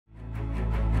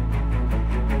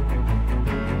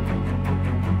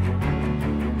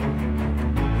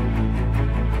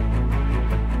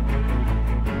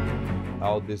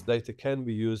how this data can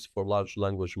be used for large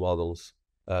language models,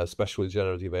 especially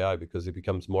generative AI, because it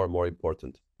becomes more and more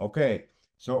important. Okay,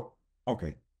 so,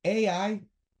 AI,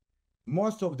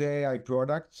 most of the AI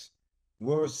products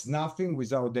was nothing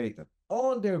without data.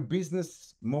 All their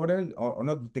business model or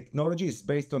not technology is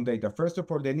based on data. First of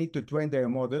all, they need to train their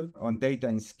model on data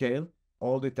and scale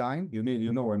all the time. You need,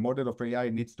 a model of AI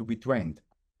needs to be trained.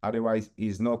 Otherwise,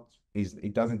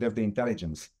 it doesn't have the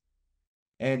intelligence.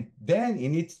 And then it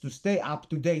needs to stay up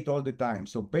to date all the time.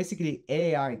 So basically,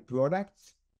 AI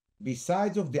products,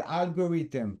 besides of the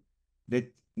algorithm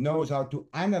that knows how to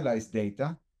analyze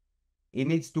data, it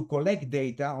needs to collect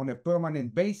data on a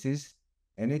permanent basis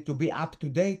and it to be up to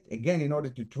date, again, in order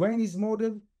to train his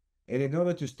model and in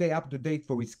order to stay up to date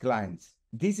for his clients.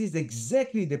 This is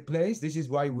exactly the place. This is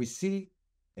why we see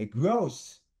a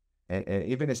growth,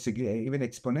 even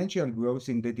exponential growth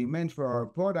in the demand for our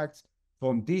products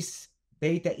from these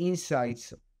data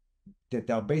insights that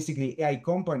are basically AI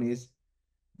companies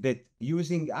that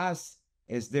using us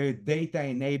as their data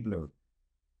enabler.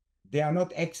 They are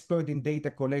not expert in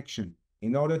data collection.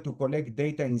 In order to collect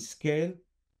data in scale,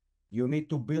 you need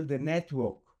to build a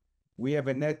network. We have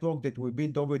a network that we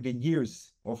built over the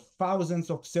years of thousands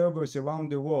of servers around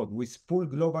the world with full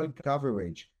global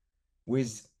coverage,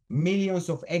 with millions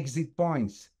of exit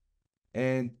points.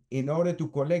 And in order to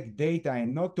collect data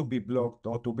and not to be blocked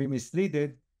or to be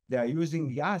misleaded, they are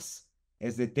using us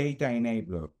as a data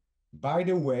enabler. By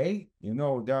the way,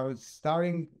 there are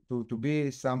starting to be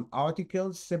some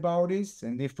articles about this.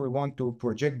 And if we want to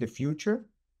project the future,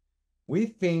 we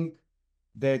think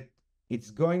that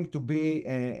it's going to be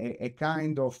a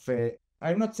kind of,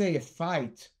 I'll not say a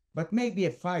fight, but maybe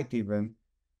a fight even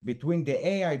between the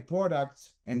AI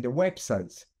products and the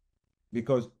websites.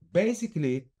 Because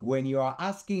basically, when you are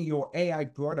asking your AI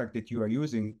product that you are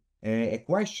using a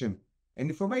question, an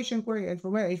informative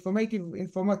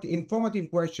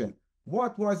question,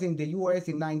 what was in the US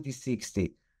in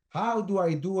 1960? How do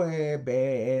I do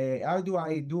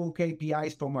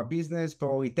KPIs for my business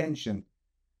for retention?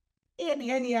 In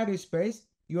any other space,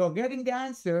 you are getting the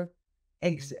answer.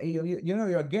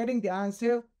 You're getting the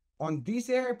answer on this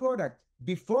AI product.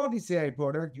 Before this AI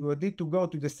product, you would need to go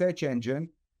to the search engine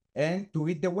and to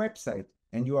hit the website.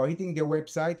 And you are hitting the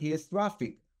website, here's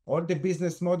traffic. All the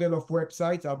business model of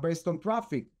websites are based on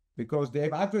traffic because they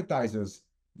have advertisers.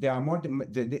 They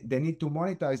need to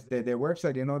monetize their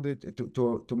website in order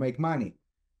to make money.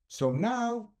 So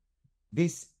now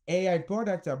these AI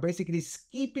products are basically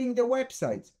skipping the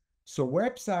websites. So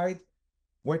websites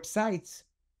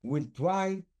will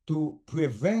try to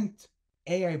prevent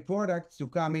AI products to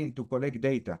come in to collect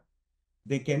data.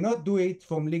 They cannot do it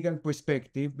from legal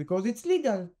perspective because it's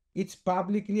legal. It's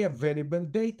publicly available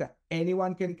data.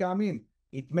 Anyone can come in.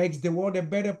 It makes the world a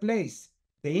better place.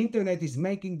 The internet is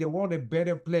making the world a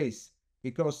better place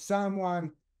because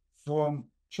someone from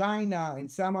China and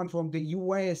someone from the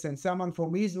US and someone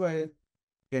from Israel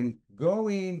can go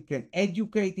in, can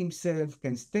educate himself,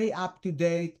 can stay up to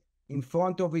date in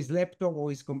front of his laptop or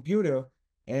his computer,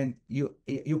 and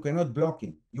you cannot block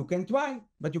him. You can try,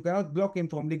 but you cannot block him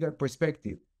from legal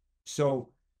perspective. So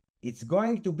it's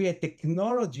going to be a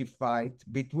technology fight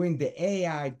between the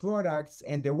AI products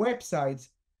and the websites.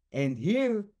 And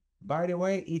here, by the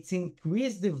way, it's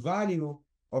increased the value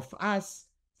of us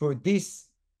for these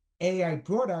AI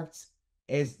products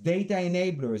as data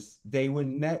enablers.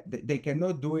 They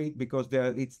cannot do it because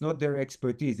it's not their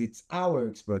expertise, it's our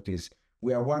expertise.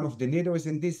 We are one of the leaders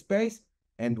in this space,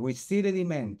 and we see the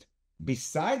demand.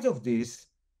 Besides of this,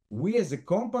 we as a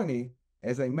company,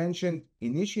 as I mentioned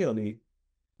initially,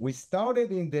 we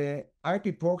started in the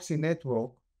IP proxy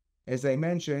network. As I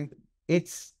mentioned,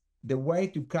 it's the way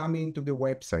to come into the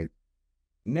website.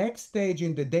 Next stage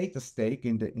in the data stake,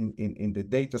 in the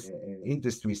data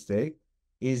industry stake,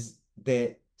 is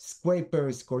the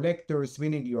scrapers, collectors,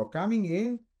 meaning you're coming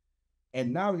in,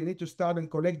 and now you need to start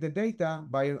and collect the data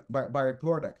by a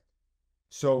product.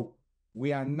 So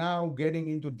we are now getting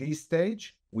into this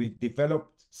stage. We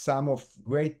developed some of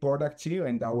great products here,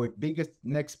 and our biggest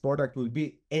next product will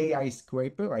be AI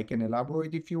Scraper. I can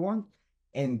elaborate if you want.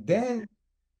 And then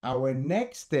our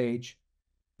next stage,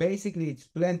 basically it's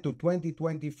planned to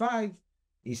 2025,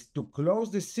 is to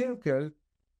close the circle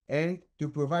and to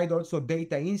provide also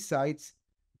data insights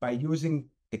by using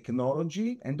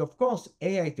technology and of course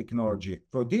AI technology.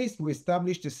 For this, we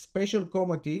established a special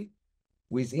committee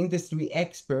with industry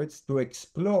experts to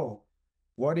explore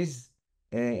what is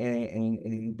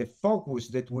the focus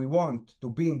that we want to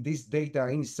be in this data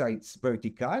insights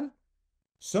vertical.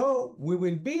 So we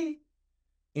will be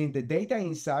in the data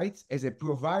insights as a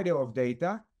provider of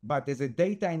data, but as a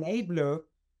data enabler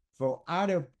for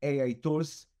other AI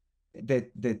tools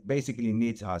that basically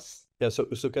needs us. Yeah,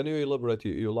 so can you elaborate?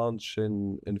 You launched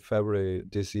in February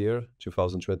this year,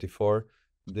 2024,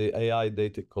 the AI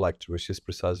data collector, which is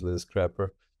precisely the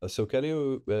scraper. So can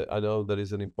you, I know that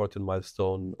is an important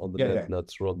milestone on the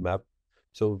NetNut's roadmap.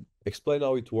 So explain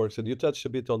how it works. And you touched a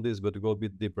bit on this, but go a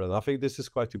bit deeper. And I think this is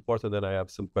quite important, and I have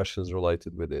some questions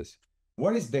related with this.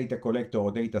 What is data collector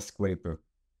or data scraper?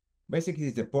 Basically,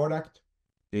 it's a product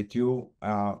that you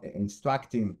are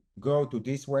instructing, go to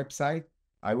this website.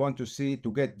 I want to see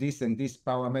to get this and these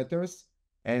parameters,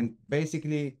 and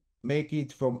basically make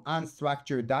it from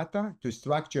unstructured data to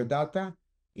structured data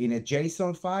in a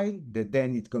JSON file that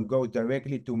then it can go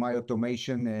directly to my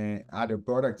automation, other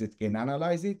products that can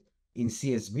analyze it in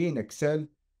CSV, in Excel,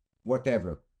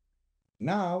 whatever.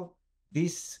 Now,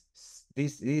 this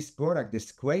product, the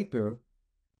scraper,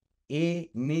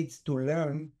 it needs to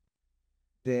learn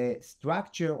the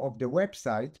structure of the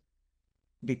website,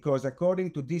 because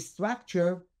according to this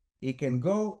structure, it can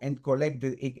go and collect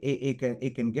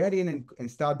it can get in and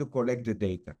start to collect the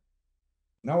data.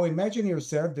 Now imagine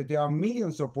yourself that there are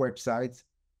millions of websites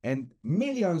and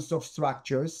millions of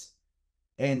structures,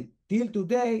 and till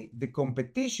today, the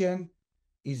competition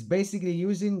is basically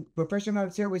using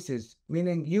professional services,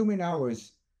 meaning human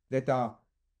hours that are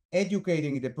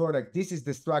educating the product. This is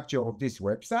the structure of this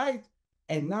website,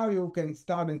 and now you can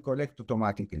start and collect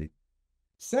automatically.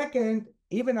 Second,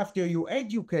 even after you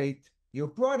educate your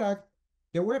product,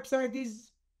 the website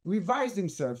is revise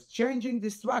themselves, changing the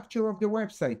structure of the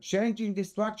website, changing the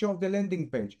structure of the landing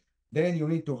page. Then you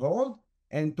need to hold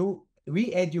and to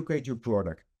re-educate your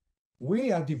product.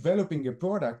 We are developing a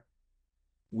product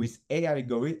with AI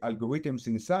algorithms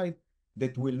inside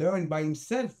that will learn by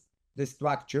himself the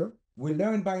structure, will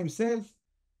learn by himself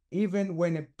even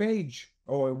when a page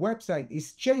or a website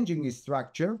is changing its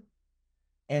structure.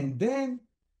 And then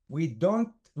we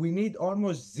need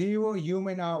almost zero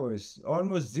human hours,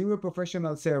 almost zero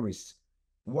professional service.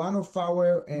 One of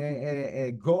our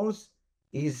goals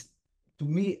is to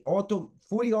be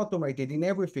fully automated in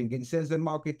everything, in sales and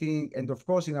marketing, and of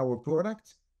course in our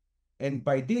products. And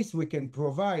by this, we can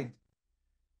provide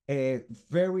a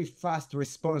very fast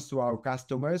response to our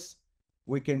customers.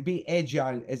 We can be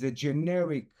agile as a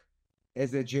generic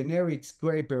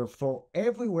scraper for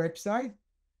every website.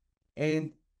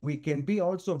 And we can be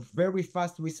also very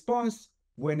fast response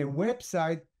when a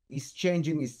website is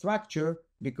changing its structure,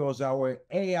 because our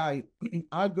AI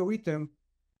algorithm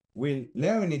will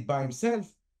learn it by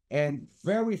himself and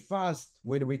very fast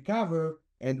will recover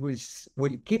and will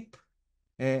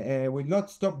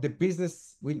not stop the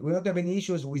business, will not have any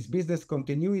issues with business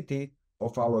continuity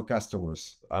of our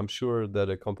customers. I'm sure that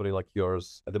a company like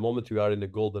yours, at the moment you are in a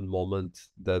golden moment,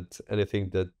 that anything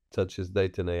that touches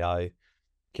data and AI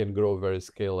can grow very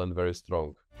scale and very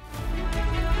strong.